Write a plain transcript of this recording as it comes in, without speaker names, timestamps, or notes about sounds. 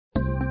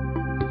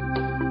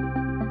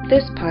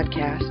This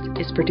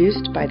podcast is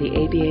produced by the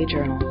ABA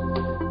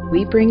Journal.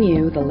 We bring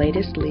you the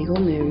latest legal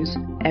news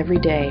every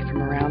day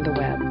from around the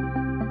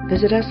web.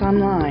 Visit us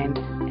online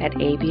at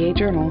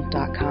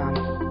abajournal.com.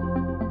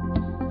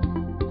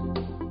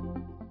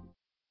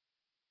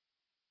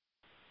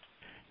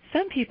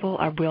 Some people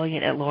are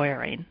brilliant at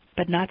lawyering,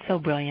 but not so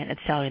brilliant at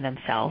selling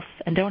themselves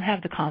and don't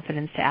have the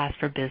confidence to ask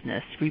for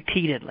business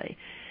repeatedly.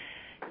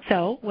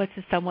 So, what's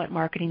a somewhat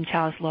marketing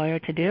challenged lawyer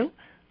to do?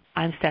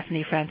 I'm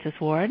Stephanie Francis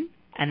Ward,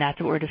 and that's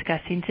what we're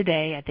discussing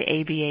today at the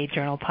ABA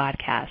Journal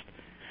podcast.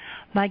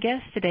 My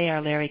guests today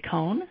are Larry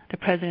Cohn, the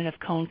president of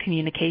Cohn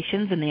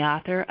Communications and the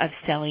author of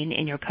Selling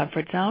in Your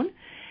Comfort Zone,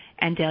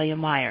 and Delia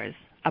Myers,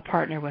 a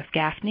partner with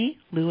Gaffney,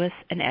 Lewis,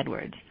 and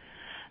Edwards.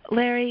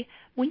 Larry,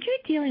 when you're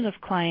dealing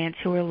with clients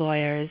who are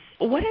lawyers,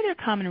 what are their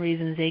common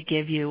reasons they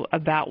give you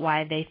about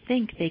why they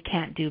think they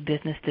can't do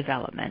business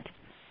development?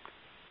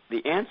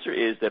 The answer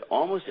is that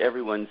almost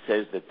everyone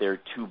says that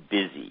they're too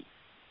busy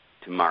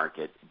to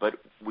market, but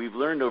we've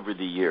learned over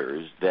the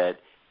years that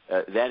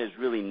that is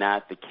really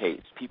not the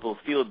case. People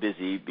feel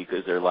busy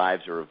because their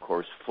lives are, of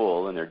course,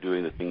 full and they're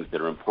doing the things that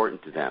are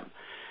important to them.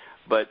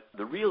 But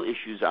the real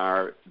issues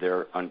are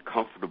they're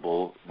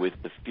uncomfortable with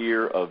the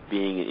fear of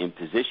being in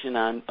imposition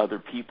on other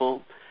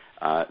people,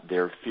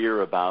 their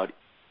fear about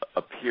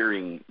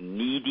appearing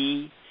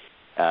needy,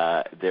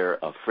 they're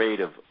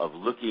afraid of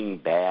looking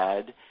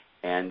bad.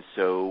 And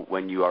so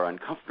when you are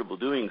uncomfortable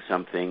doing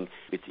something,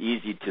 it's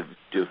easy to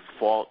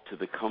default to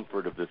the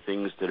comfort of the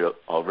things that are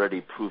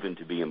already proven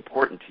to be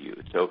important to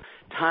you. So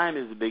time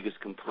is the biggest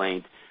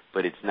complaint,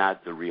 but it's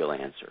not the real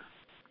answer.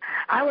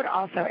 I would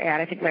also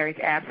add, I think Larry's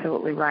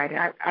absolutely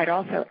right. I'd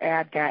also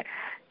add that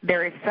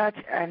there is such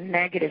a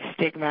negative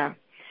stigma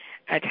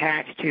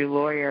attached to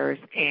lawyers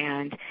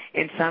and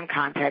in some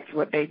contexts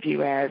what they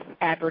view as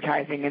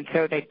advertising, and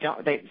so they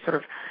sort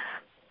of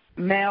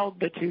meld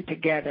the two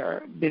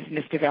together.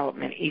 Business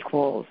development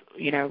equals,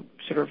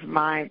 sort of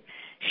my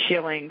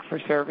shilling for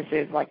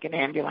services like an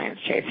ambulance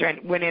chaser.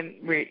 And when in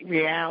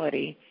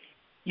reality,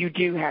 you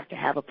do have to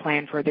have a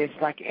plan for this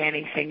like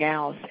anything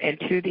else. And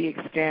to the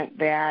extent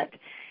that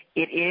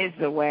it is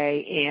the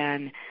way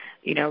in,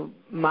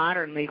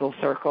 modern legal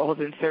circles,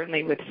 and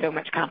certainly with so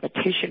much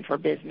competition for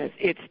business,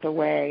 it's the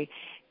way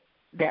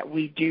that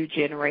we do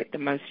generate the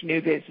most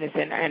new business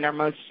and are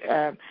most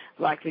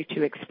likely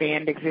to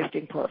expand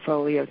existing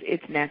portfolios.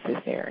 It's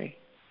necessary.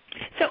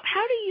 So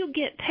how do you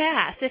get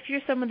past, if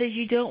you're someone that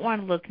you don't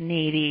want to look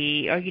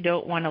needy or you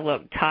don't want to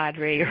look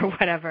tawdry or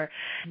whatever,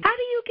 how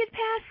do you get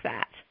past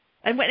that?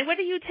 And what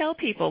do you tell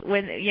people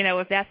when,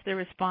 if that's the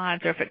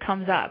response or if it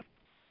comes up?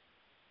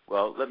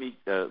 Well, let me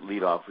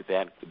lead off with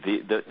that.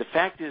 The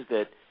fact is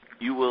that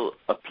you will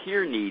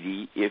appear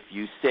needy if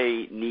you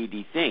say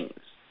needy things.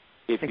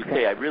 If you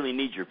say, I really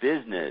need your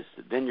business,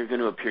 then you're going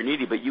to appear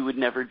needy, but you would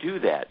never do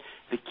that.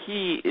 The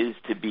key is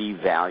to be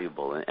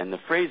valuable. And the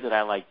phrase that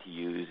I like to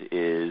use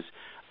is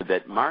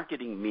that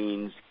marketing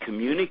means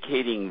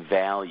communicating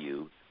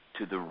value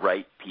to the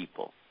right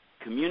people.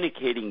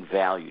 Communicating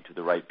value to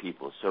the right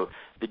people. So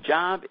the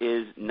job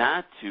is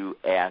not to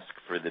ask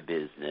for the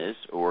business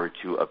or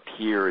to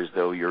appear as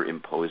though you're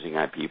imposing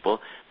on people,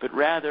 but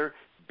rather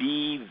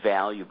be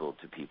valuable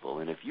to people.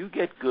 And if you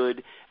get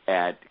good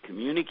at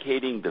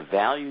communicating the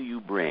value you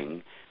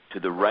bring to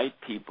the right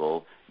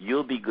people,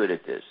 you'll be good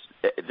at this.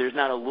 There's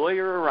not a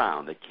lawyer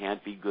around that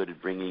can't be good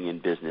at bringing in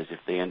business if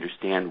they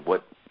understand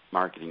what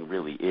marketing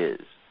really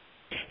is.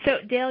 So,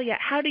 Delia,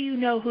 how do you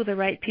know who the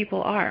right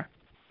people are?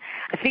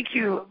 I think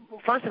you,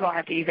 first of all,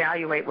 have to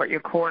evaluate what your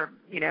core,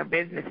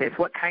 business is.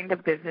 What kind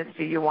of business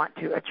do you want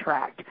to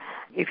attract?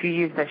 If you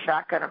use the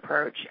shotgun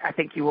approach, I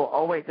think you will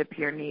always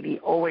appear needy,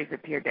 always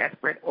appear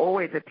desperate,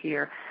 always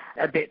appear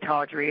a bit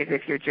tawdry, as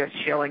if you're just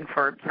shilling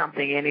for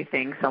something,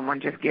 anything,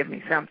 someone just give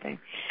me something.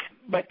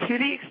 But to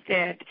the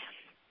extent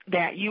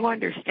that you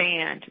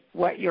understand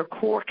what your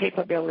core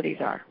capabilities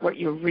are, what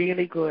you're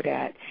really good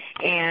at,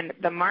 and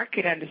the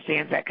market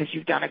understands that because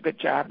you've done a good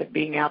job at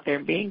being out there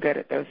and being good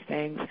at those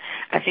things,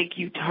 I think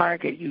you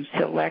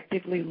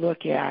selectively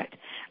look at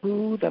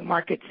who the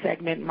market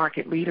segment,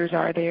 market leaders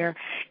are there,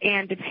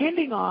 and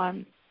depending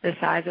on the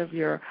size of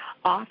your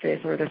office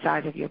or the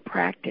size of your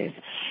practice,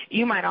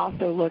 you might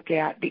also look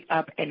at the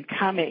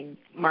up-and-coming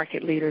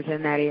market leaders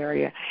in that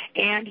area,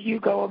 and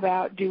you go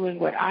about doing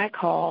what I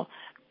call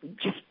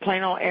just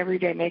plain old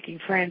everyday making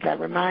friends. I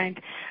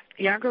remind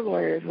younger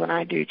lawyers when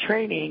I do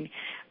training,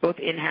 both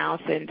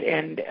in-house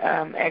and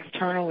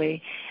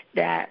externally,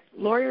 that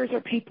lawyers are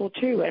people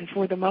too, and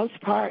for the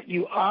most part,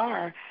 you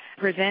are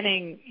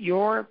presenting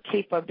your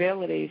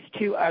capabilities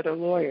to other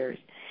lawyers.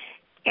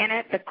 And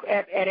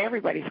at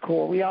everybody's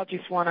core, we all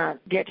just want to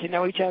get to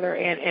know each other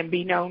and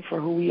be known for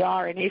who we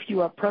are. And if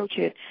you approach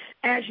it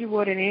as you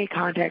would in any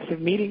context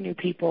of meeting new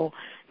people,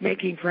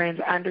 making friends,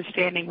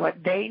 understanding what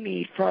they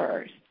need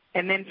first,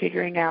 and then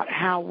figuring out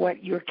how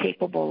what you're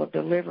capable of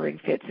delivering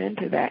fits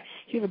into that,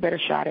 you have a better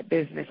shot at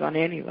business on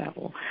any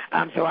level.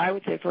 So I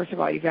would say, first of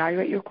all,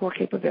 evaluate your core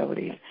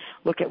capabilities.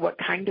 Look at what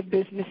kind of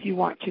business you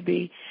want to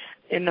be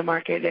in the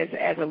market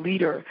as a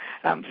leader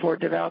for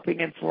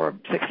developing and for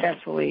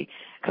successfully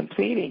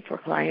completing for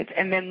clients,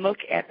 and then look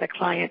at the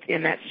clients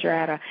in that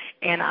strata,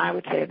 and I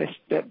would say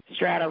the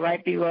strata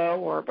right below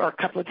or a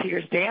couple of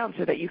tiers down,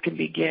 so that you can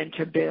begin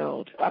to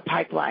build a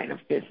pipeline of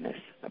business.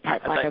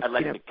 I'd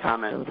like to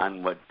comment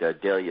on what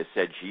Delia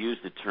said. She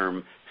used the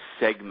term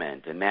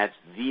segment, and that's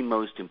the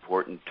most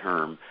important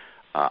term,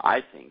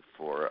 I think,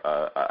 for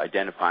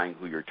identifying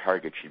who your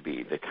target should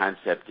be. The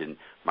concept in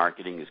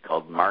marketing is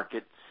called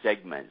market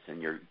segments,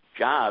 and your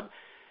job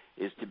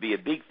is to be a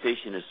big fish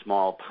in a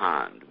small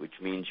pond, which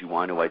means you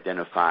want to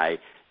identify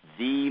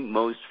the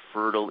most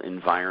fertile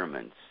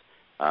environments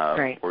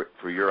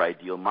for your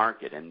ideal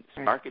market. And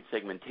market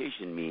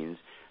segmentation means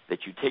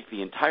that you take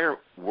the entire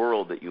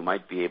world that you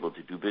might be able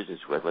to do business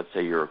with. Let's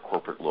say you're a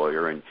corporate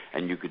lawyer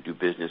and you could do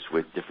business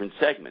with different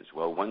segments.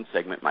 Well, one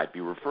segment might be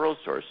referral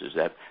sources.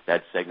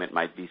 That segment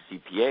might be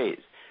CPAs.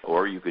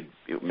 Or you could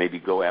maybe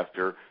go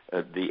after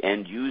the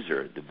end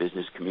user, the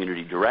business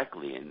community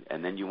directly,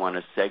 and then you want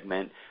to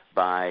segment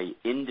by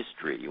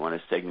industry. You want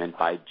to segment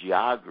by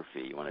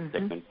geography. You want to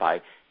segment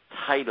by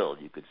title.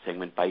 You could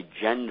segment by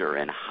gender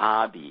and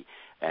hobby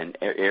and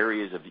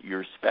areas of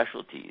your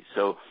specialty.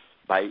 So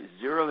by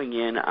zeroing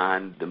in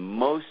on the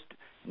most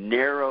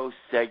narrow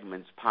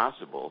segments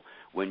possible,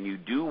 when you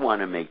do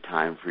want to make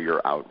time for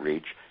your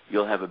outreach,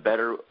 you'll have a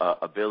better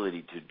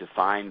ability to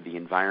define the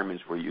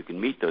environments where you can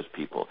meet those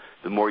people.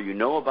 The more you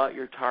know about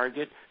your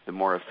target, the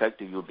more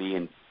effective you'll be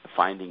in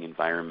finding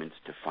environments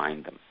to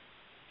find them.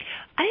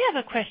 I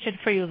have a question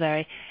for you,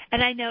 Larry,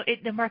 and I know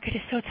the market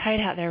is so tight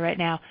out there right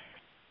now.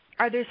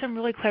 Are there some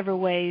really clever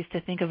ways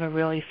to think of a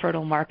really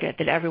fertile market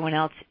that everyone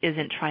else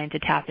isn't trying to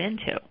tap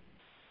into?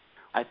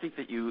 I think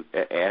that you,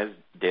 as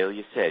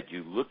Delia said,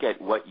 you look at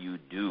what you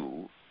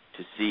do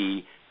to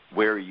see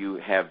where you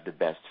have the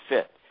best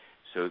fit,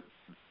 so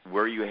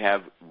where you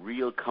have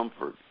real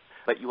comfort.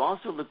 But you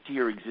also look to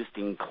your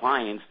existing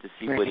clients to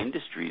see what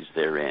industries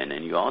they're in,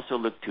 and you also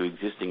look to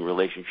existing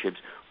relationships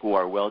who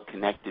are well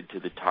connected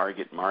to the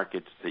target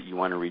markets that you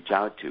want to reach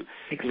out to.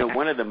 Exactly. You know,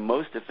 one of the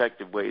most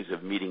effective ways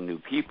of meeting new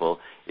people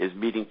is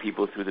meeting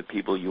people through the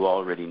people you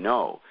already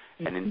know.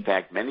 And in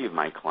fact, many of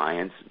my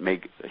clients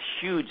make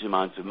huge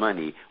amounts of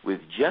money with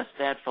just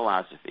that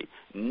philosophy,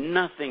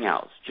 nothing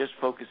else, just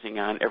focusing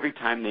on every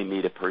time they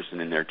meet a person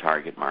in their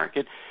target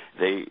market,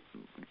 they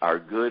are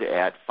good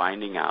at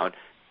finding out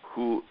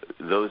who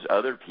those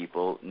other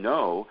people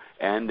know,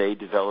 and they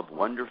develop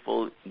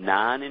wonderful,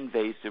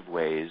 non-invasive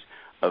ways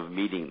of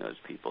meeting those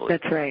people.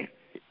 That's right.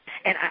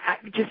 And I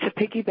just to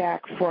piggyback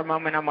for a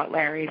moment on what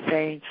Larry is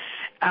saying,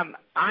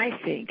 I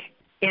think,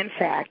 in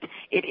fact,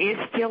 it is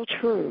still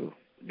true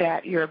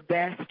that your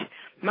best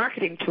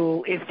marketing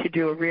tool is to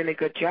do a really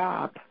good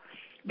job,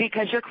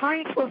 because your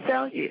clients will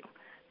sell you.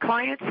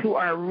 Clients who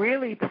are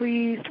really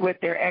pleased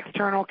with their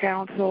external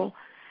counsel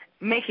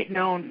make it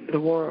known to the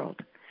world.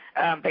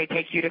 They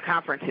take you to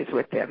conferences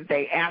with them.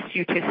 They ask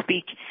you to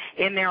speak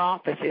in their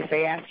offices.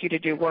 They ask you to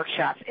do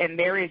workshops. And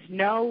there is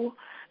no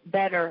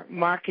better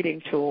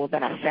marketing tool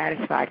than a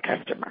satisfied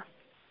customer,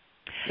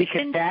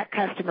 because that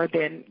customer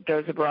then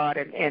goes abroad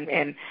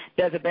and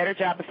does a better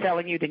job of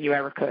selling you than you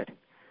ever could.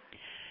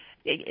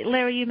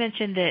 Larry, you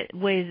mentioned that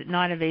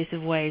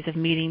non-invasive ways of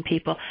meeting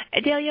people.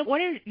 Delia, what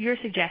are your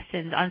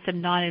suggestions on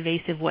some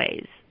non-invasive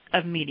ways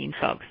of meeting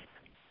folks?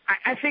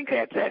 I think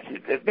that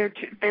there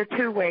are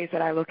two ways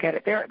that I look at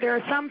it. There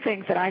are some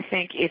things that I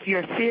think if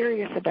you're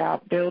serious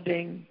about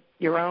building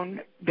your own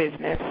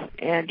business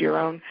and your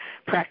own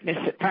practice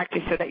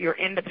so that you're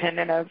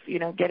independent of,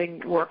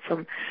 getting work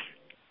from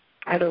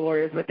other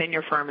lawyers within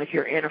your firm if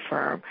you're in a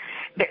firm,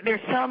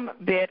 there's some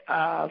bit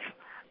of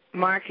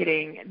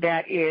marketing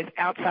that is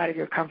outside of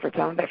your comfort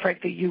zone that,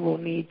 frankly, you will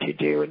need to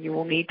do, and you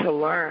will need to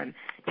learn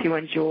to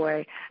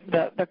enjoy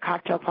the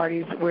cocktail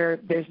parties where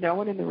there's no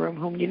one in the room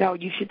whom you know.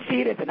 You should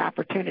see it as an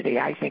opportunity,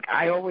 I think.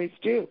 I always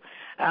do.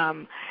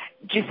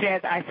 Just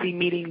as I see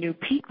meeting new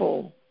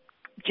people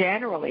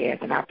generally as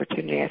an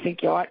opportunity, I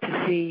think you ought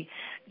to see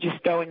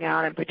just going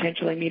out and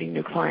potentially meeting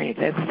new clients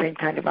as the same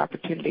kind of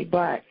opportunity.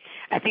 But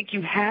I think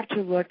you have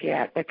to look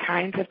at the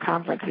kinds of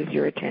conferences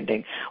you're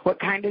attending. What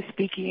kind of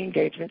speaking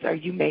engagements are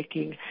you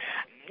making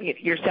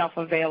yourself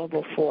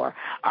available for?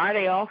 Are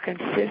they all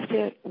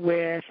consistent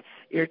with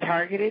your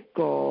targeted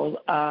goal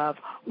of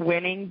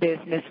winning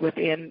business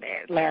within,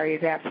 Larry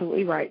is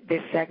absolutely right,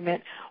 this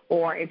segment,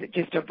 or is it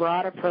just a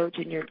broad approach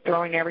and you're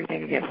throwing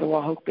everything against the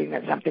wall hoping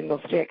that something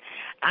will stick?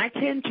 I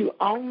tend to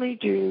only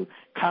do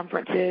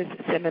conferences,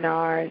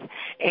 seminars,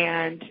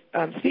 and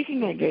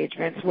speaking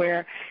engagements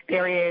where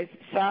there is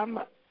some,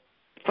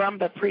 from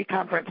the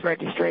pre-conference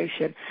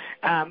registration,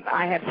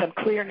 I have some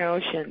clear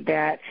notion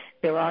that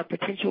there are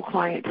potential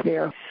clients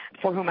there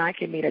for whom I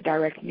can meet a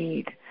direct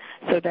need,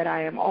 so that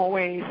I am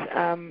always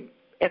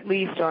at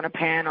least on a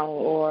panel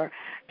or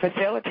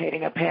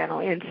facilitating a panel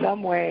in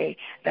some way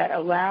that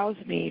allows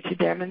me to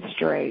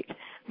demonstrate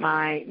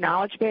my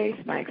knowledge base,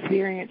 my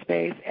experience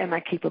base, and my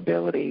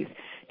capabilities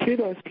to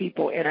those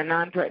people in a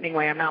non-threatening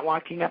way. I'm not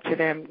walking up to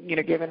them,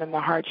 giving them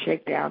a hard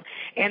shakedown.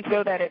 And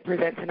so that it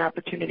presents an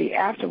opportunity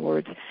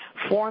afterwards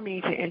for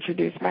me to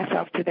introduce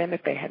myself to them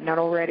if they had not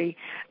already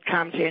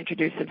come to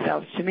introduce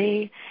themselves to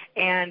me.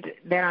 And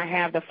then I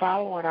have the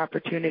follow-on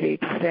opportunity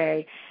to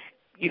say,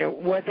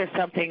 was there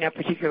something of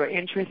particular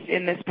interest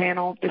in this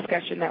panel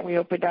discussion that we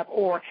opened up,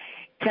 or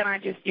can I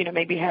just,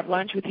 maybe have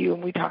lunch with you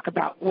and we talk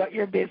about what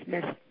your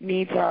business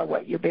needs are,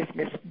 what your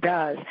business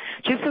does,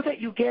 just so that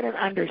you get an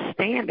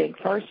understanding,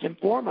 first and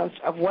foremost,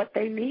 of what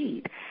they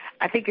need.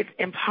 I think it's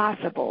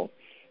impossible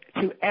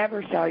to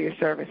ever sell your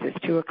services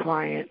to a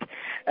client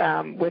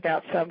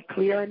without some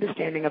clear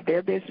understanding of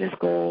their business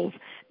goals,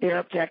 their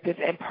objectives,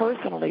 and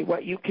personally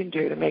what you can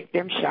do to make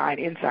them shine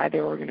inside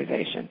their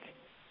organizations.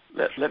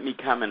 Let me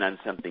comment on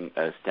something,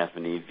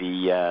 Stephanie.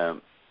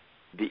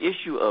 The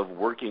issue of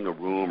working a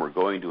room or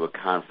going to a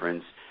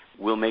conference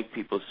will make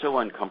people so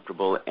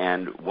uncomfortable,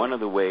 and one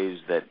of the ways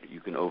that you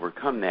can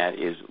overcome that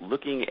is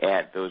looking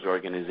at those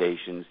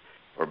organizations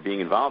or being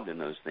involved in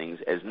those things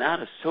as not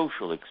a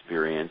social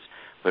experience,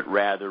 but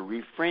rather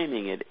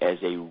reframing it as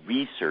a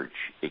research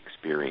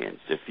experience.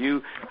 If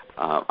you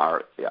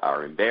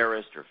are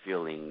embarrassed or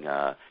feeling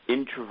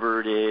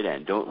introverted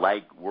and don't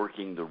like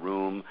working the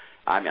room,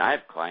 I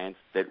have clients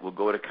that will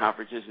go to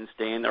conferences and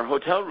stay in their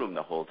hotel room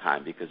the whole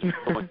time because it's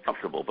so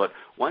uncomfortable. But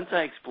once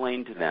I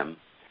explain to them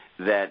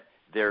that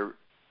their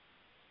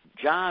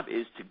job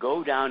is to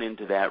go down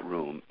into that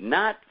room,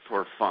 not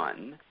for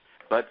fun,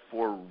 but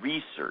for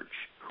research.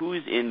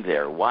 Who's in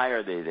there? Why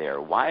are they there?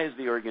 Why is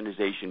the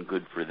organization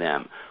good for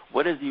them?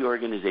 What does the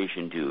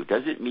organization do?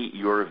 Does it meet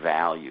your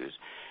values?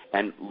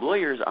 And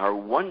lawyers are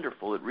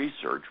wonderful at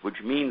research,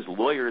 which means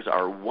lawyers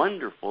are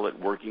wonderful at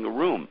working a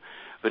room.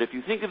 But if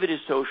you think of it as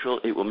social,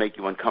 it will make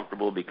you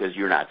uncomfortable because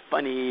you're not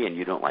funny and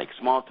you don't like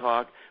small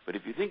talk. But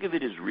if you think of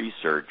it as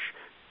research,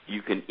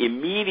 you can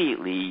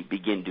immediately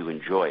begin to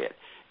enjoy it.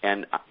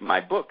 And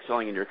my book,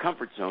 Selling in Your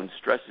Comfort Zone,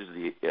 stresses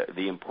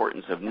the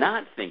importance of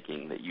not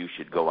thinking that you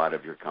should go out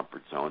of your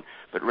comfort zone,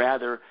 but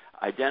rather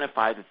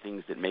identify the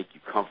things that make you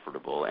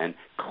comfortable. And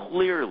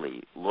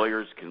clearly,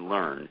 lawyers can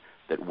learn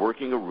that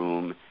working a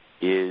room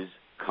is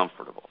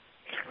comfortable.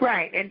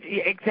 Right, and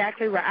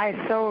exactly right.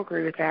 I so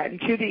agree with that.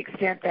 And to the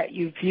extent that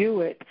you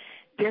view it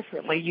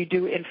differently, you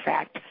do, in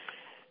fact,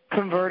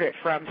 convert it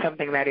from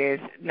something that is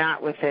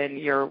not within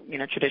your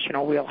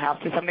traditional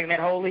wheelhouse to something that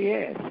wholly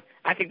is.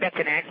 I think that's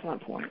an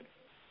excellent point.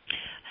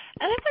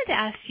 I'd like to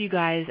ask you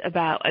guys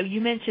about, you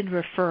mentioned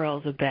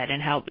referrals a bit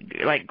and how,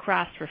 like,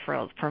 cross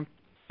referrals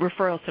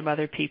from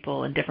other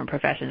people in different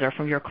professions or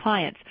from your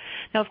clients.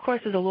 Now, of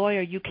course, as a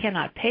lawyer, you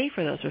cannot pay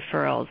for those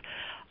referrals.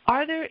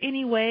 Are there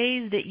any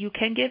ways that you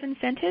can give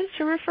incentives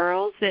to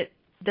referrals that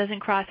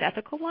doesn't cross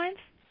ethical lines?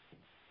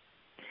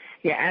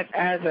 Yeah,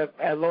 as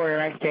a lawyer,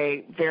 I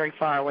stay very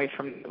far away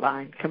from the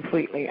line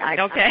completely.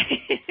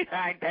 Okay.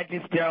 I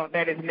just don't.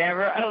 That is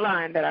never a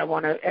line that I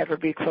want to ever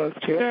be close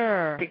to.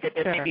 Sure. I think that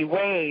there may be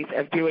ways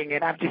of doing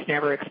it. I've just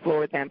never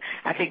explored them.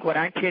 I think what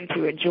I tend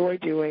to enjoy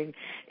doing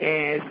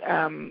is,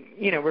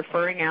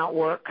 referring out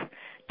work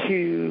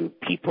to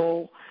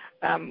people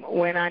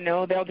when I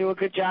know they'll do a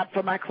good job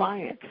for my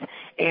clients.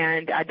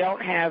 And I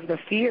don't have the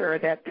fear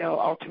that they'll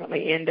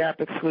ultimately end up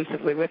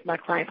exclusively with my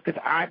clients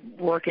because I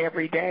work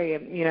every day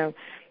and,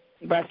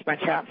 bust my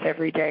chops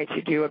every day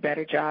to do a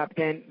better job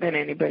than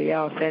anybody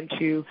else and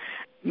to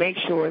make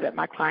sure that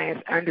my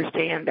clients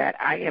understand that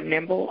I am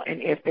nimble,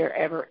 and if there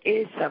ever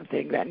is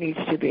something that needs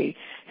to be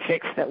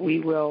fixed, that we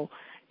will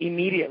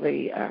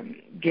immediately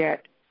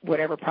get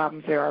whatever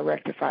problems there are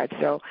rectified.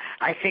 So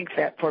I think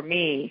that for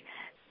me,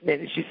 that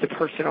it's just a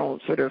personal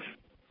sort of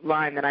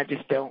line that I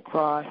just don't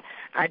cross.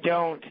 I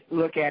don't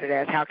look at it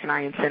as how can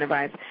I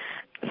incentivize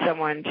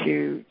someone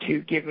to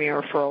give me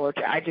a referral.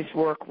 I just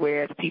work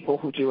with people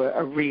who do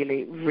a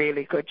really,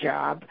 really good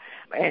job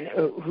and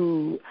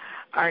who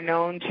are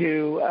known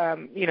to,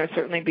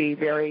 certainly be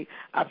very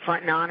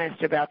upfront and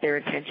honest about their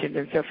intentions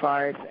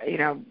insofar as,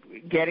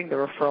 getting the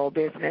referral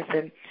business,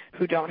 and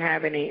who don't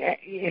have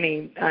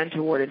any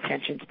untoward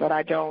intentions. But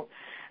I don't.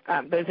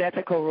 Those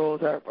ethical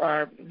rules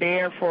are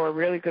there for a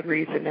really good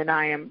reason, and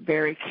I am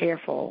very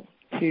careful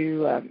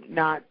to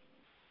not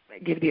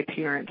give the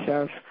appearance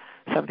of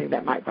something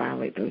that might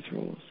violate those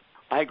rules.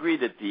 I agree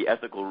that the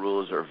ethical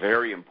rules are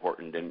very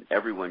important, and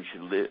everyone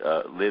should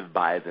live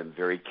by them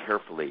very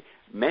carefully.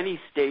 Many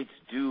states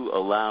do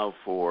allow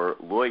for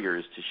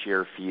lawyers to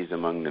share fees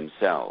among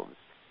themselves,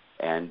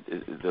 and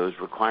those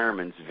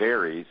requirements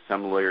vary.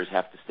 Some lawyers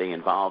have to stay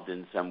involved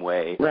in some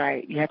way.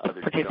 Right, you have to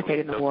participate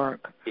in the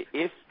work.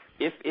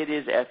 If it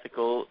is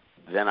ethical,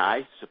 then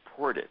I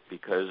support it,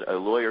 because a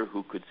lawyer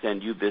who could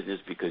send you business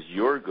because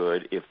you're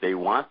good, if they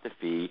want the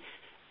fee,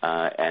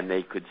 and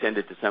they could send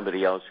it to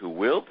somebody else who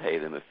will pay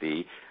them a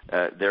fee,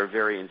 they're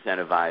very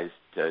incentivized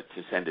to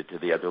send it to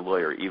the other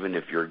lawyer, even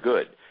if you're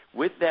good.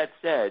 With that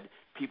said,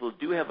 people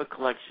do have a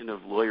collection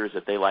of lawyers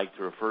that they like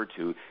to refer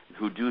to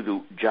who do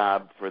the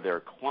job for their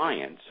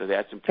clients, so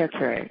that's important.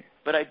 That's right.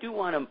 But I do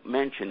want to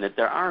mention that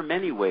there are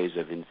many ways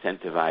of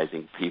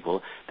incentivizing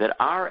people that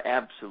are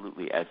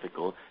absolutely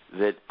ethical,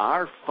 that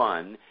are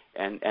fun,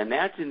 and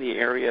that's in the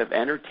area of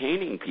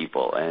entertaining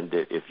people. And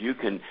if you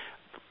can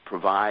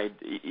provide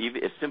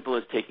even as simple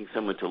as taking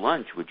someone to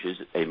lunch, which is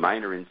a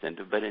minor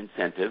incentive, but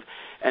incentive,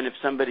 and if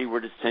somebody were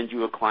to send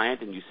you a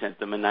client and you sent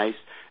them a nice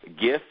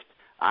gift,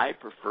 I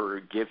prefer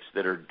gifts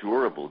that are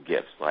durable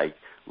gifts, like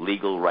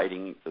legal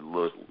writing,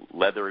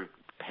 leather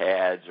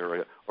pads,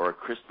 or a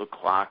crystal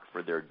clock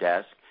for their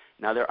desk.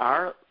 Now, there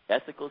are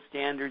ethical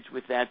standards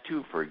with that,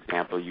 too. For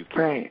example,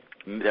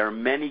 there are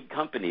many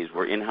companies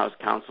where in-house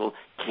counsel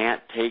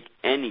can't take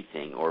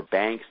anything, or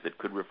banks that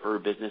could refer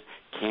business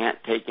can't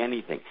take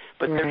anything.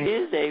 But there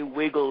is a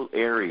wiggle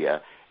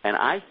area, and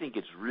I think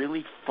it's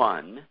really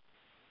fun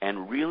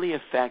and really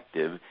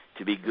effective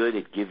to be good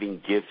at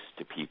giving gifts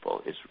to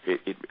people.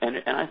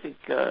 And I think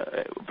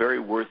very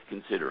worth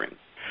considering.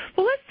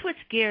 Well, let's switch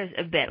gears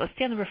a bit. Let's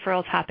stay on the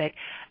referral topic.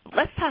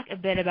 Let's talk a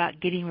bit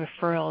about getting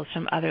referrals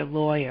from other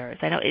lawyers.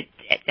 I know,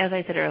 as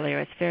I said earlier,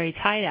 it's very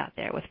tight out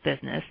there with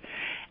business.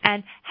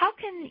 And how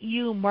can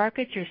you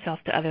market yourself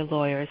to other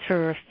lawyers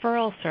for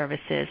referral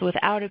services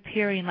without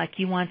appearing like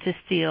you want to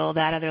steal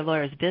that other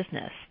lawyer's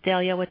business?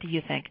 Dahlia, what do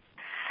you think?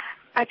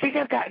 I think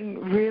I've gotten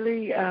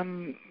really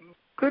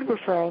good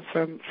referrals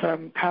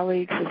from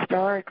colleagues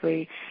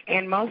historically,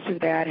 and most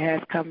of that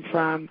has come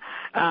from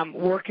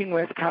working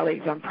with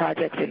colleagues on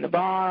projects in the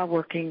bar,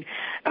 working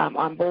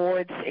on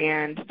boards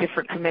and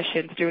different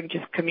commissions, doing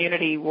just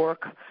community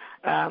work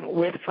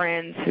with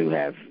friends who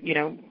have,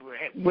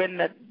 when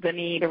the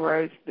need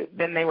arose,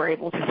 then they were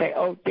able to say,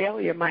 oh,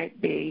 Dahlia might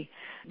be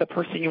the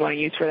person you want to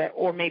use for that,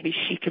 or maybe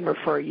she can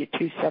refer you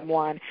to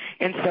someone.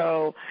 And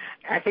so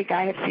I think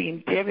I have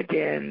seen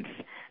dividends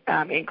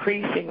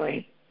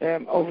increasingly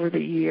over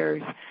the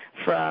years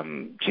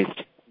from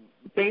just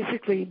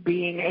basically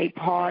being a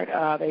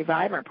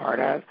vibrant part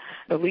of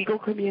the legal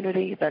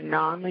community, the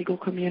non-legal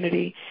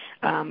community,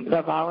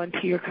 the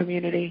volunteer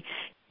community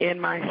in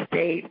my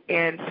state,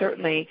 and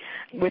certainly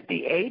with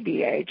the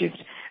ABA.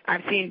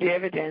 I've seen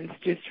dividends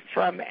just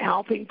from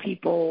helping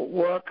people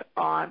work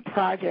on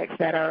projects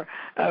that are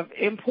of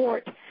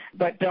import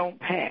but don't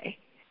pay.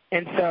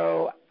 And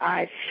so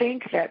I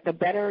think that the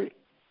better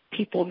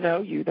people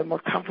know you, the more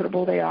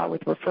comfortable they are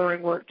with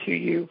referring work to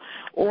you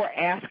or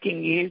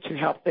asking you to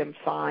help them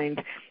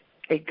find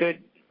a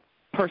good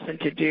person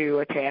to do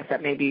a task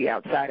that may be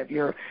outside of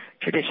your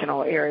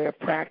traditional area of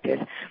practice.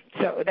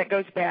 So that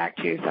goes back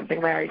to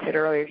something Larry said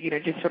earlier,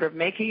 just sort of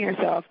making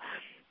yourself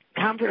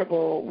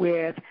comfortable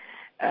with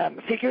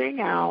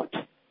figuring out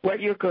what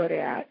you're good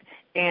at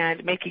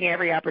and making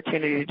every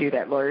opportunity to do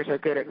that. Lawyers are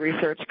good at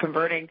research.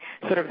 Converting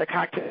sort of the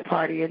cocktail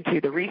party into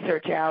the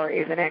research hour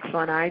is an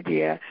excellent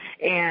idea,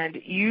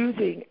 and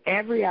using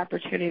every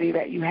opportunity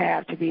that you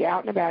have to be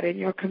out and about in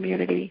your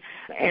community,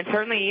 and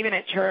certainly even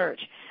at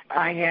church.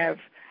 I have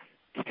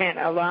spent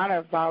a lot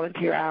of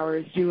volunteer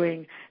hours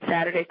doing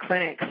Saturday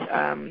clinics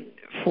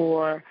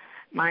for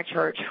my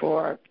church,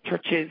 for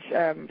churches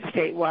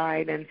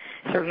statewide, and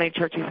certainly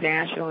churches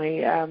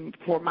nationally,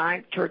 for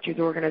my church's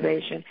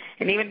organization.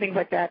 And even things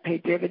like that pay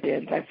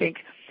dividends. I think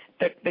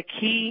that the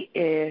key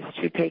is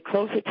to pay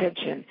close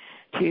attention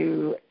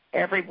to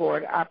every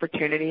board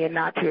opportunity and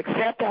not to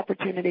accept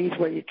opportunities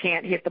where you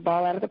can't hit the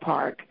ball out of the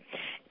park.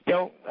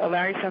 Don't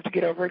allow yourself to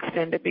get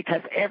overextended,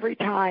 because every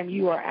time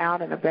you are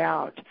out and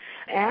about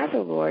as a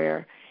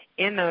lawyer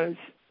in those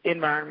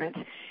environments,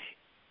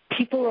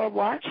 people are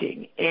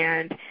watching,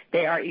 and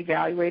they are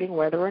evaluating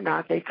whether or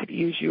not they could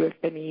use you if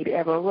the need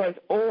ever was,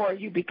 or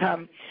you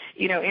become,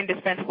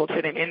 indispensable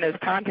to them in those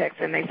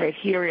contexts, and they say,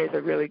 here is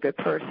a really good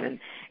person.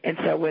 And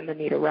so when the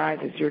need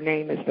arises, your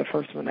name is the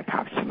first one that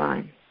pops to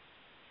mind.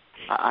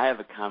 I have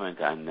a comment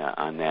on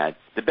that.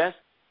 The best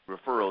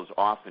referrals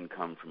often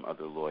come from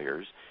other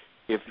lawyers.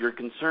 If you're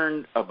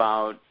concerned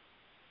about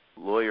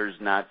lawyers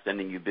not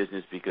sending you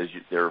business because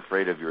they're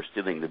afraid of you're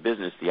stealing the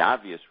business, the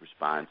obvious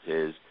response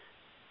is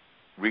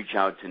reach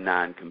out to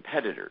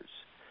non-competitors.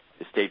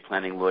 Estate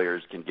planning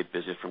lawyers can get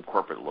business from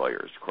corporate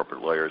lawyers.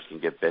 Corporate lawyers can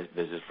get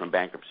business from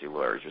bankruptcy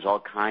lawyers. There's all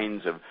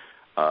kinds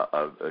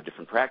of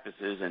different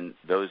practices, and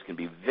those can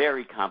be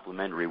very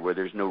complementary where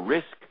there's no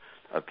risk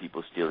of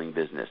people stealing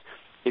business.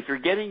 If you're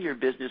getting your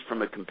business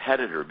from a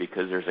competitor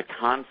because there's a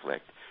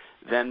conflict,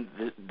 then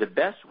the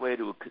best way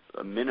to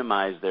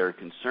minimize their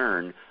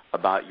concern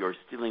about your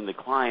stealing the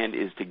client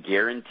is to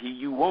guarantee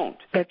you won't.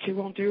 That you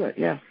won't do it,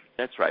 yeah.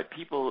 That's right.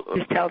 People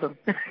just tell them.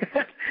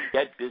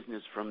 get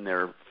business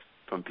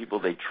from people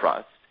they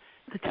trust.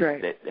 That's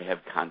right. That they have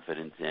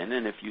confidence in.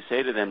 And if you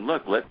say to them,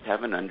 look, let's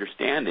have an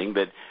understanding,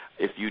 but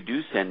if you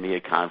do send me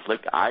a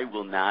conflict, I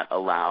will not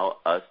allow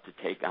us to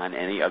take on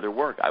any other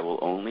work. I will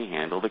only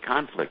handle the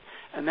conflict.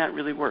 And that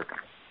really works.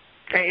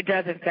 It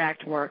does, in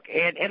fact, work.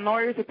 And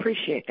lawyers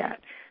appreciate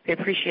that. They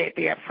appreciate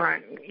the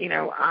upfront,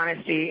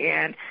 honesty,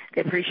 and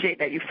they appreciate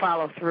that you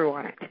follow through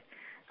on it.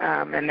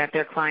 And that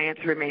their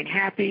clients remain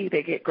happy,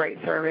 they get great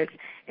service,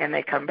 and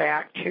they come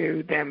back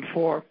to them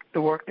for the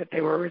work that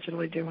they were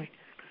originally doing.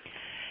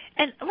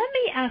 And let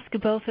me ask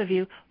both of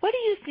you, what do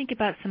you think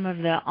about some of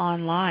the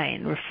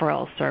online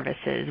referral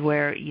services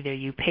where either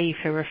you pay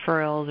for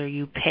referrals or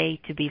you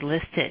pay to be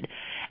listed?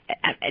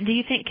 Do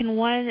you think can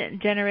one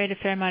generate a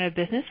fair amount of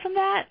business from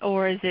that,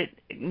 or is it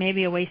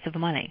maybe a waste of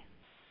money?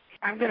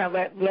 I'm going to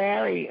let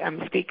Larry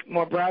speak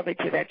more broadly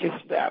to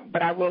that,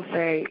 but I will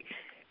say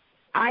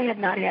I have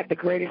not had the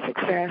greatest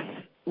success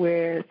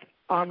with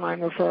online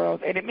referrals,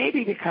 and it may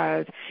be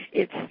because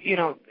it's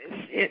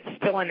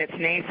still in its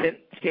nascent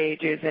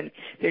stages, and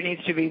there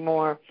needs to be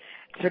more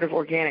sort of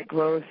organic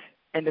growth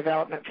and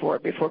development for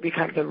it before it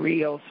becomes a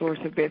real source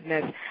of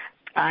business.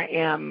 I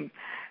am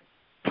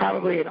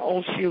probably an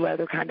old shoe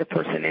leather kind of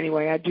person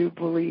anyway. I do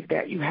believe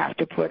that you have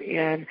to put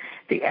in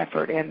the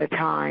effort and the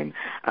time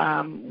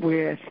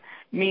with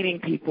meeting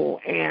people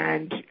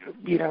and,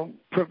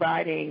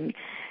 providing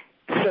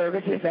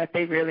services that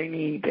they really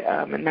need,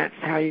 and that's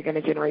how you're going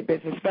to generate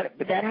business. But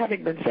that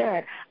having been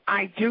said,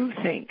 I do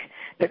think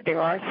that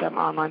there are some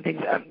online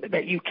things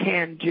that you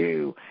can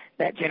do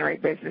that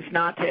generate business,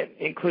 not to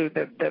include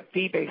the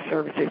fee-based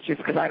services just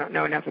because I don't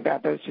know enough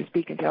about those to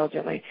speak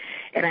intelligently,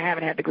 and I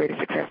haven't had the greatest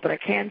success. But I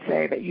can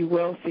say that you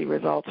will see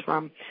results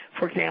from,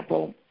 for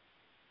example,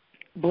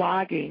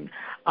 blogging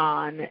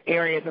on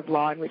areas of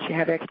law in which you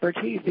have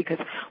expertise, because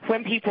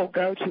when people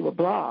go to a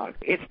blog,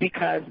 it's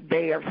because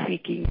they are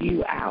seeking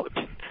you out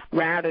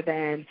rather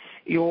than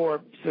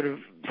you're sort of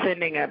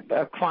sending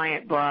a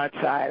client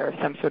broadside or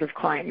some sort of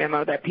client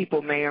memo that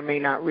people may or may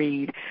not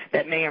read,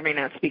 that may or may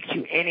not speak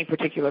to any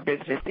particular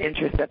business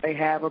interest that they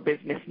have or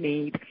business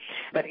need.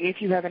 But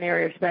if you have an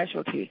area of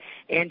specialty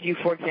and you,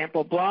 for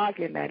example, blog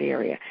in that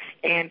area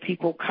and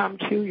people come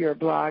to your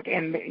blog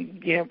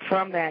and,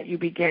 from that you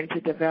begin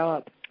to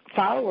develop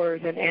followers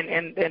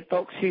and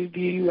folks who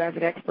view you as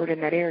an expert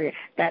in that area,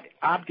 that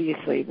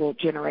obviously will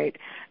generate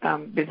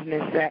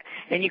business.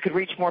 And you could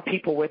reach more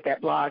people with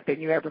that blog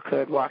than you ever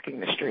could walking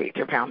the streets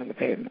or pounding the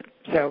pavement.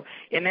 So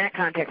in that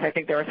context, I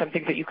think there are some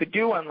things that you could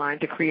do online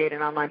to create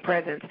an online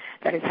presence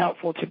that is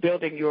helpful to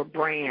building your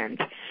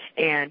brand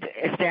and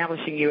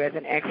establishing you as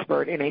an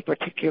expert in a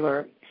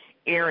particular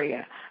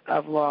area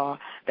of law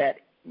that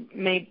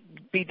may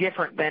be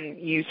different than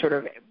you sort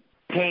of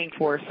paying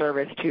for a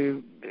service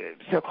to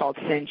so-called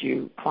send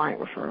you client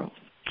referrals.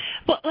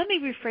 Well, let me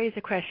rephrase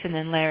the question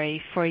then,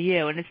 Larry, for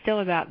you, and it's still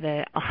about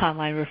the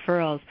online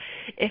referrals.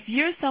 If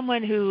you're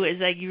someone who is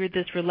like you're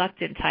this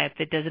reluctant type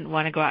that doesn't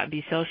want to go out and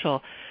be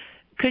social,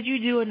 could you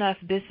do enough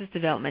business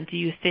development, do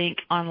you think,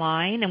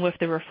 online and with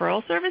the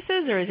referral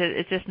services, or is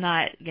it's just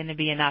not going to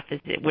be enough as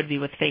it would be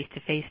with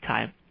face-to-face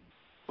time?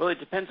 Well, it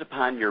depends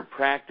upon your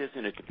practice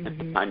and it depends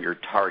upon your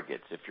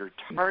targets. If your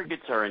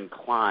targets are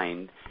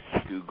inclined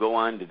to go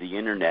onto the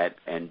Internet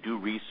and do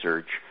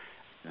research,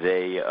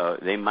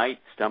 they might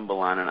stumble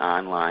on an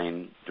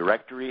online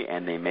directory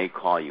and they may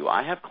call you.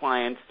 I have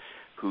clients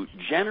who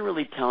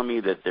generally tell me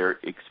that their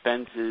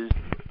expenses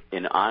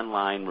in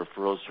online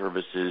referral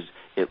services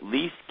at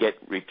least get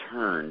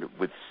returned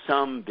with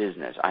some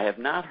business. I have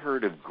not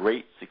heard of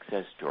great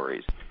success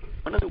stories.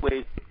 One of the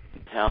ways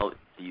to tell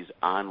these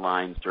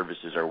online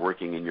services are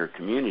working in your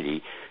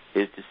community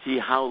is to see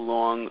how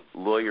long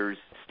lawyers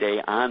stay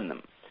on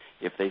them.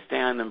 If they stay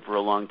on them for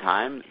a long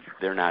time,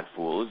 they're not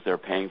fools. They're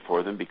paying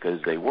for them because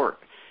they work.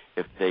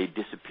 If they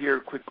disappear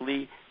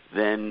quickly,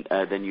 then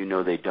you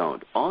know they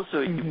don't.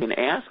 Also, you can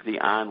ask the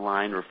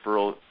online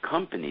referral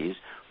companies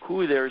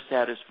who their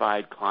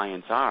satisfied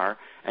clients are,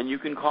 and you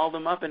can call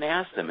them up and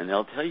ask them, and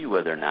they'll tell you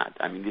whether or not.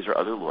 I mean, these are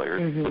other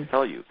lawyers who will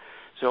tell you.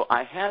 So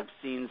I have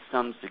seen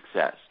some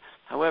success.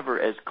 However,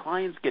 as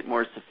clients get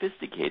more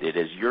sophisticated,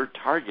 as your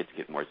targets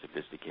get more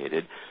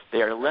sophisticated,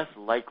 they are less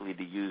likely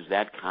to use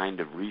that kind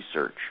of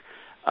research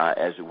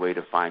as a way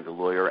to find a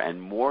lawyer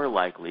and more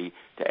likely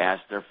to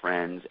ask their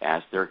friends,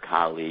 ask their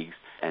colleagues,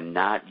 and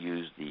not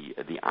use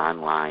the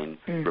online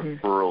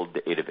referral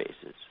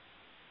databases.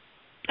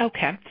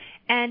 Okay.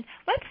 And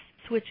let's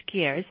switch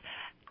gears.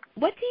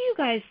 What do you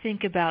guys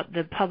think about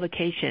the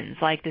publications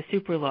like the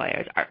super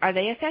lawyers? Are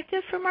they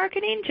effective for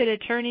marketing? Should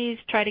attorneys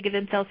try to get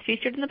themselves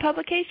featured in the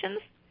publications?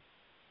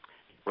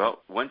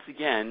 Well, once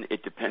again,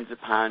 it depends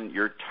upon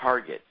your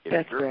target.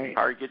 If your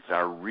targets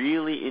are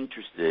really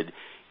interested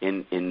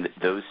in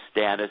those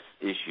status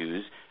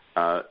issues,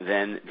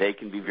 then they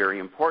can be very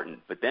important.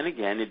 But then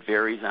again, it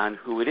varies on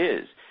who it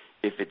is.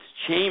 If it's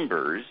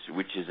Chambers,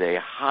 which is a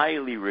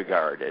highly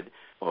regarded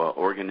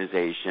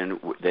organization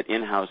that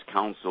in-house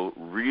counsel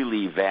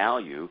really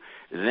value,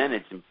 then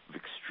it's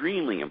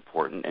extremely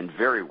important and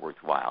very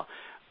worthwhile.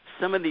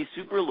 Some of these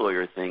super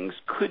lawyer things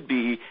could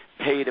be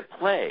pay to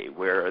play,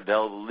 where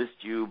they'll list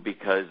you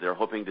because they're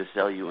hoping to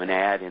sell you an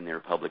ad in their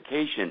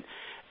publication.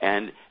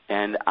 And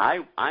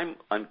I'm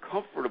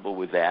uncomfortable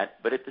with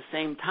that, but at the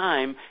same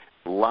time,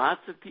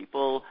 lots of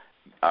people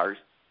are,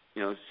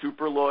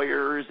 super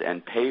lawyers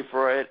and pay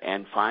for it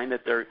and find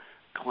that their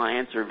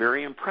clients are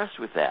very impressed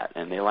with that,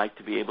 and they like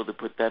to be able to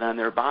put that on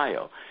their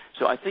bio.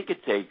 So I think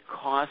it's a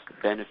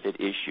cost-benefit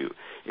issue.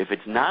 If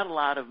it's not a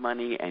lot of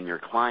money and your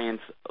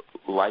clients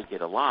like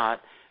it a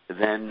lot,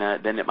 then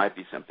it might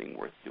be something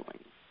worth doing.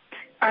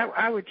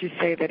 I would just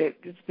say that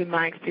it's been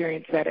my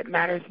experience that it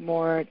matters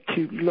more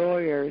to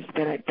lawyers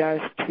than it does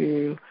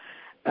to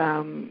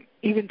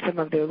even some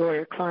of their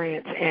lawyer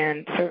clients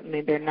and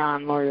certainly their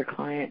non-lawyer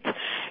clients,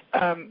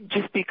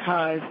 just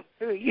because,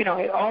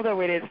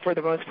 although it is for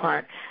the most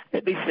part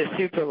at least a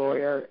super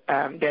lawyer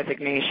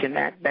designation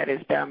that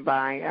is done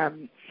by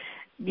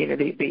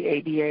the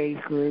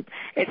ABA's group,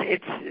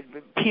 it's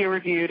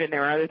peer-reviewed and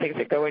there are other things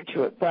that go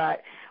into it,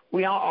 but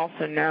we all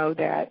also know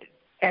that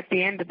at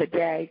the end of the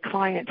day,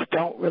 clients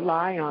don't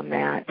rely on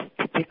that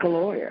to pick a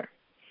lawyer.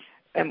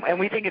 And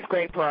we think it's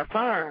great for our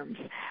firms,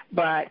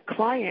 but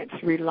clients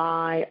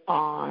rely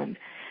on,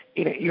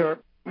 your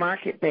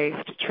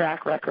market-based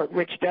track record,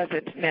 which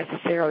doesn't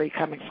necessarily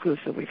come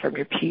exclusively from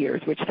your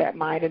peers, which that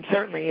might. And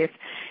certainly if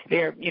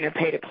they're,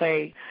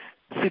 pay-to-play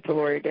super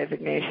lawyer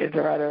designations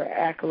or other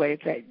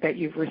accolades that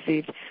you've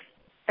received,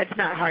 it's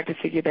not hard to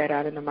figure that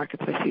out in the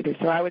marketplace either.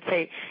 So I would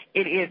say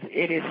it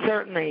is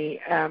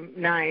certainly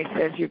nice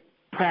as you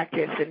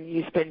practice and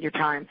you spend your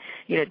time,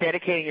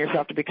 dedicating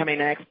yourself to becoming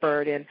an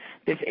expert in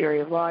this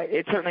area of law.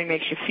 It certainly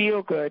makes you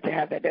feel good to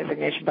have that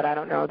designation, but I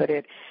don't know that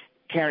it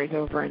carries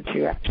over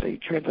into actually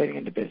translating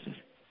into business.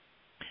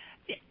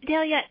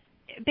 Delia,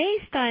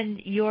 based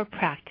on your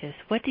practice,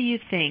 what do you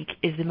think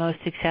is the most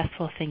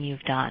successful thing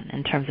you've done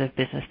in terms of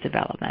business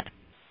development?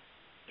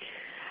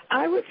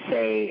 I would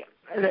say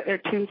that there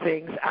are two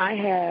things. I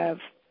have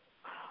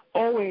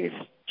always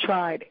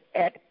tried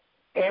at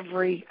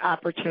every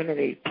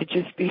opportunity to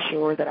just be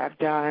sure that I've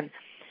done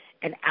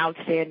an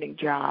outstanding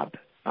job,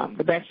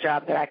 the best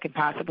job that I could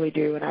possibly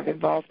do, and I've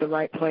involved the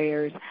right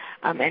players,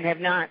 and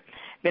have not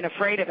been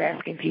afraid of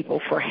asking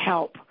people for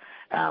help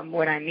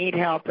when I need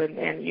help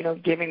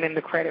and giving them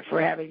the credit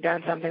for having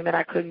done something that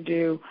I couldn't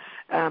do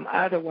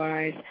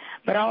otherwise,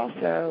 but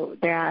also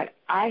that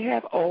I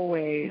have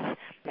always,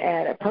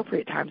 at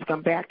appropriate times,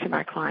 gone back to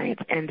my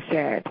clients and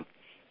said,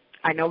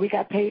 I know we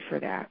got paid for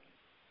that,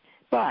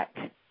 but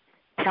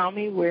tell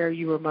me where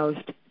you were most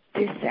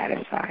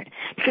dissatisfied,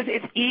 because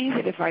it's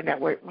easy to find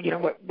out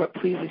what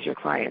pleases your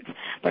clients.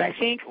 But I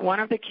think one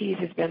of the keys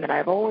has been that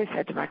I've always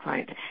said to my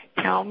clients,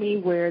 tell me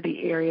where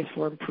the areas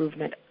for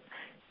improvement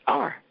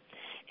are.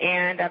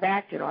 And I've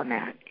acted on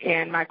that.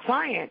 And my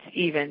clients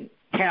even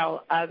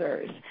tell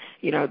others,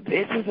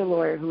 this is a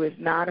lawyer who is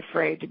not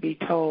afraid to be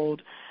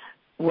told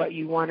what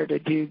you want her to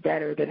do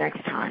better the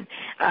next time.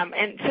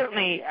 And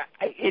certainly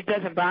it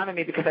doesn't bother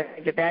me, because I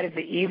think that is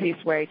the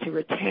easiest way to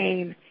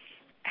retain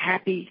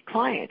happy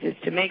clients, is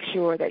to make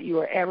sure that you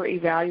are ever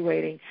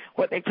evaluating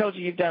what they've told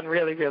you you've done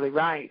really, really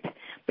right,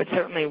 but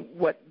certainly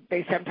what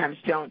they sometimes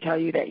don't tell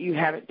you that you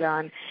haven't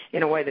done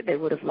in a way that they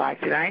would have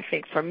liked. And I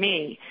think for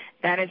me,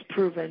 that has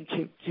proven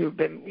to have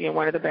been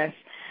one of the best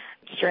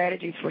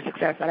strategies for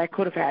success that I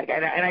could have had.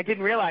 And I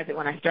didn't realize it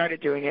when I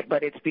started doing it,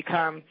 but it's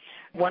become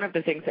one of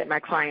the things that my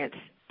clients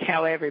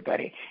tell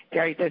everybody.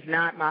 Gary does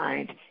not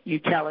mind you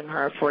telling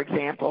her, for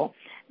example,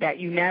 that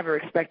you never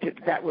expected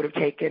that would have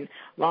taken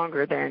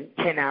longer than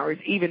 10 hours,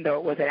 even though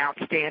it was an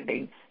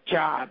outstanding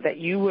job, that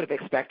you would have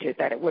expected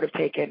that it would have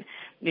taken,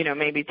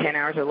 maybe 10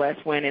 hours or less,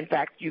 when in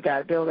fact you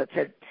got a bill that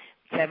said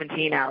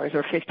 17 hours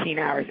or 15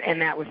 hours,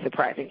 and that was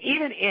surprising.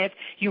 Even if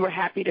you were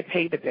happy to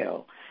pay the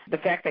bill, the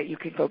fact that you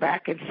could go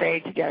back and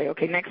say to Gary,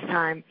 okay, next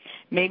time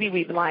maybe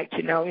we'd like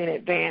to know in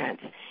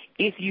advance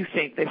if you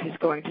think this is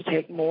going to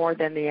take more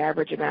than the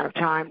average amount of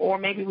time, or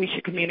maybe we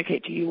should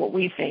communicate to you what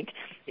we think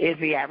is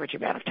the average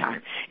amount of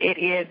time. It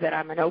is that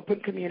I'm an open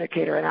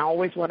communicator, and I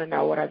always want to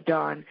know what I've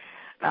done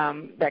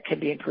that can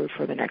be improved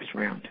for the next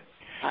round.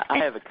 I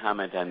have a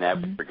comment on that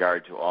with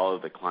regard to all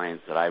of the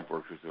clients that I've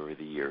worked with over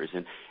the years.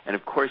 And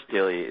of course,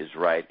 Delia is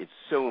right. It's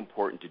so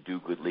important to do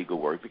good legal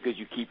work because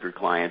you keep your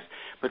clients.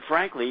 But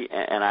frankly,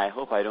 and I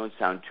hope I don't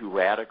sound too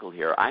radical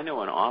here, I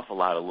know an awful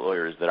lot of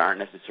lawyers that aren't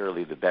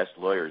necessarily the best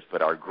lawyers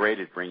but are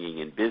great at bringing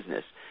in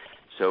business.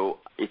 So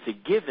it's a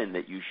given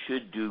that you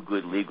should do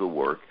good legal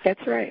work.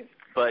 That's right.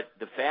 But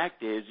the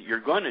fact is, you're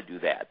going to do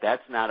that.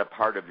 That's not a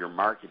part of your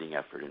marketing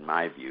effort, in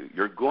my view.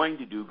 You're going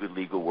to do good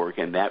legal work,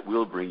 and that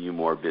will bring you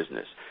more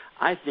business.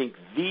 I think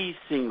the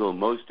single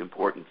most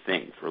important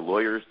thing for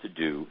lawyers to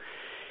do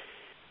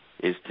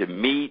is to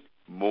meet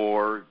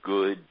more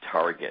good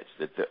targets.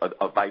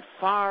 That by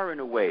far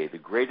and away, the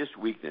greatest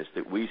weakness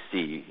that we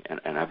see,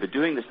 and I've been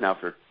doing this now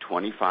for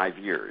 25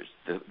 years,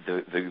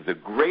 the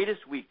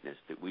greatest weakness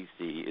that we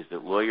see is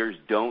that lawyers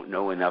don't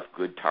know enough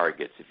good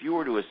targets. If you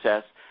were to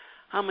assess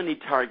how many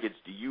targets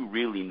do you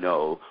really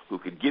know who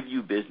could give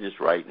you business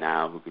right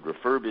now, who could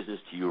refer business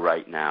to you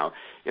right now?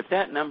 If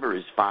that number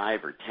is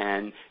 5 or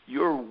 10,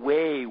 you're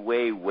way,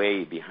 way,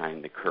 way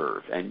behind the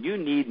curve. And you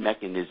need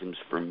mechanisms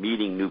for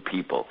meeting new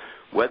people,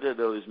 whether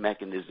those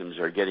mechanisms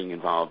are getting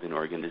involved in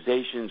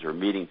organizations or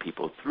meeting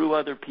people through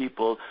other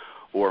people,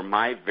 or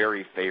my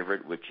very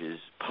favorite, which is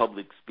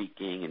public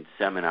speaking and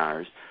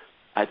seminars.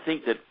 I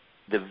think that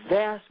the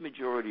vast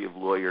majority of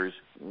lawyers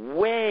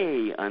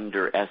way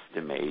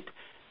underestimate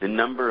the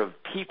number of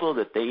people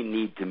that they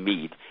need to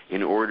meet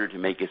in order to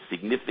make a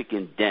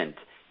significant dent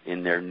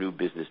in their new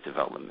business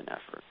development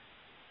effort.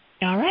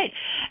 All right.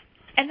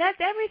 And that's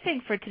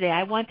everything for today.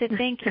 I want to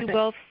thank you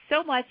both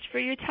so much for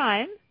your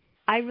time.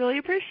 I really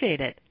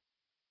appreciate it.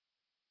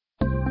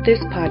 This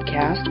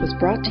podcast was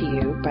brought to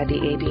you by the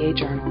ABA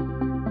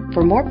Journal.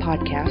 For more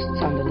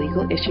podcasts on the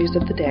legal issues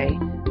of the day,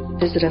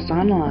 visit us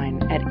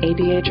online at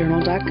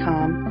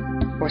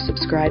abajournal.com or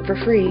subscribe for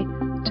free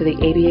to the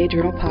ABA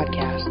Journal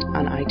podcast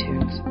on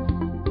iTunes.